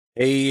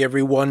Hey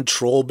everyone,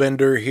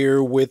 Trollbender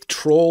here with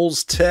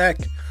Trolls Tech.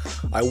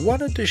 I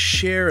wanted to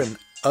share an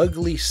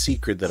ugly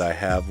secret that I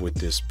have with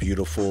this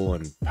beautiful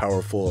and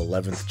powerful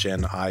 11th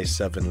gen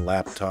i7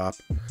 laptop.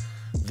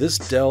 This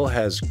Dell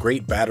has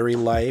great battery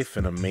life,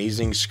 an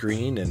amazing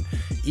screen, and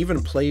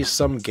even plays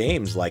some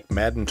games like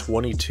Madden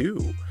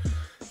 22.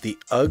 The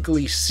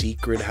ugly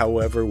secret,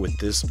 however, with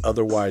this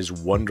otherwise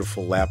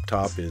wonderful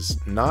laptop is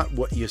not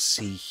what you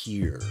see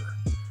here.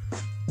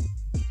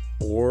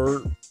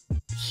 Or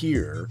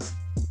here.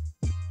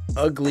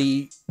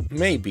 Ugly,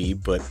 maybe,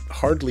 but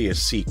hardly a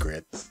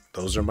secret.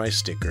 Those are my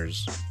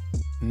stickers.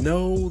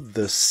 No,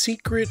 the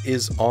secret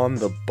is on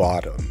the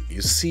bottom.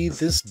 You see,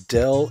 this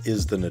Dell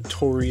is the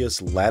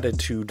notorious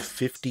Latitude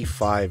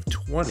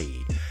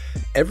 5520.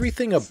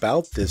 Everything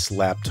about this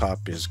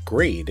laptop is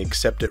great,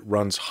 except it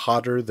runs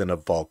hotter than a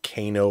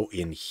volcano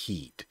in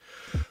heat.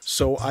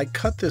 So I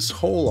cut this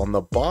hole on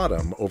the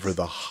bottom over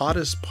the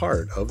hottest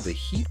part of the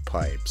heat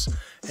pipes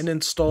and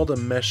installed a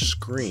mesh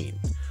screen.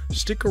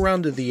 Stick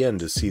around to the end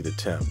to see the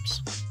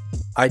temps.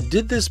 I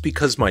did this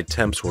because my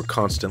temps were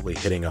constantly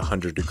hitting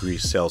 100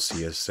 degrees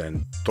Celsius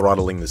and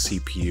throttling the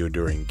CPU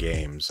during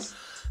games.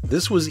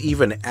 This was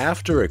even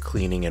after a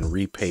cleaning and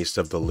repaste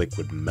of the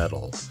liquid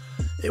metal.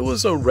 It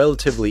was a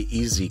relatively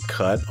easy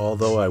cut,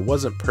 although I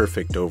wasn't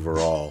perfect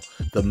overall.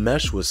 The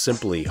mesh was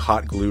simply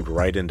hot glued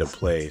right into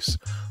place.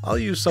 I'll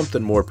use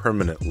something more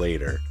permanent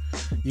later.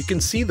 You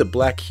can see the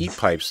black heat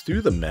pipes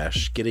through the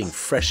mesh, getting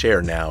fresh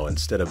air now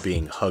instead of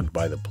being hugged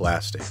by the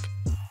plastic.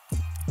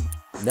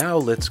 Now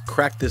let's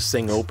crack this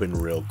thing open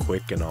real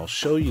quick and I'll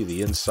show you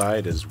the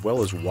inside as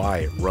well as why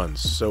it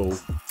runs so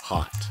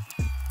hot.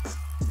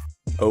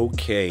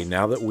 Okay,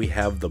 now that we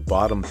have the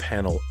bottom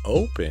panel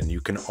open, you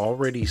can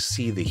already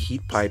see the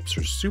heat pipes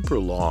are super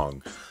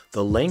long.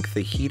 The length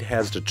the heat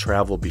has to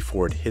travel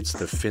before it hits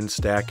the fin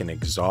stack and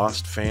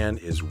exhaust fan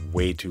is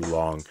way too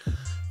long.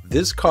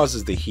 This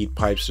causes the heat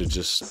pipes to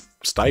just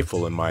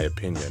stifle, in my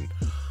opinion.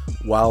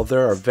 While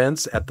there are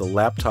vents at the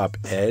laptop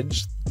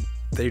edge,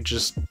 they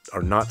just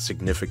are not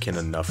significant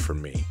enough for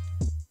me.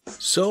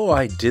 So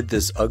I did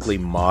this ugly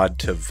mod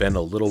to vent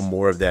a little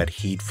more of that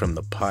heat from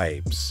the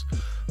pipes.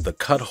 The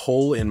cut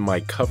hole in my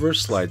cover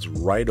slides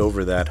right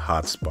over that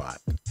hotspot.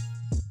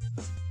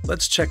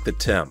 Let's check the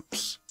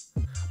temps.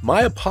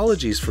 My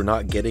apologies for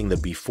not getting the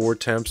before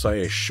temps. I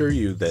assure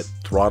you that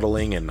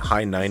throttling and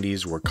high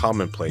 90s were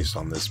commonplace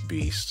on this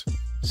beast.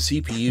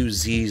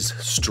 CPU-Z's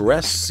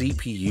Stress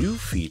CPU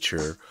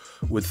feature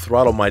would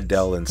throttle my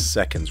Dell in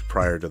seconds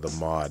prior to the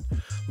mod.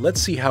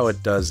 Let's see how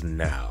it does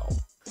now.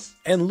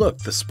 And look,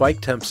 the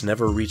spike temps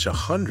never reach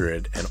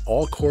 100 and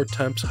all core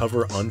temps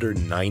hover under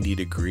 90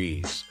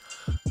 degrees.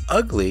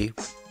 Ugly,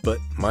 but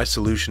my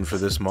solution for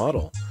this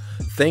model.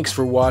 Thanks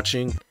for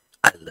watching.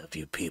 I love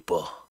you people.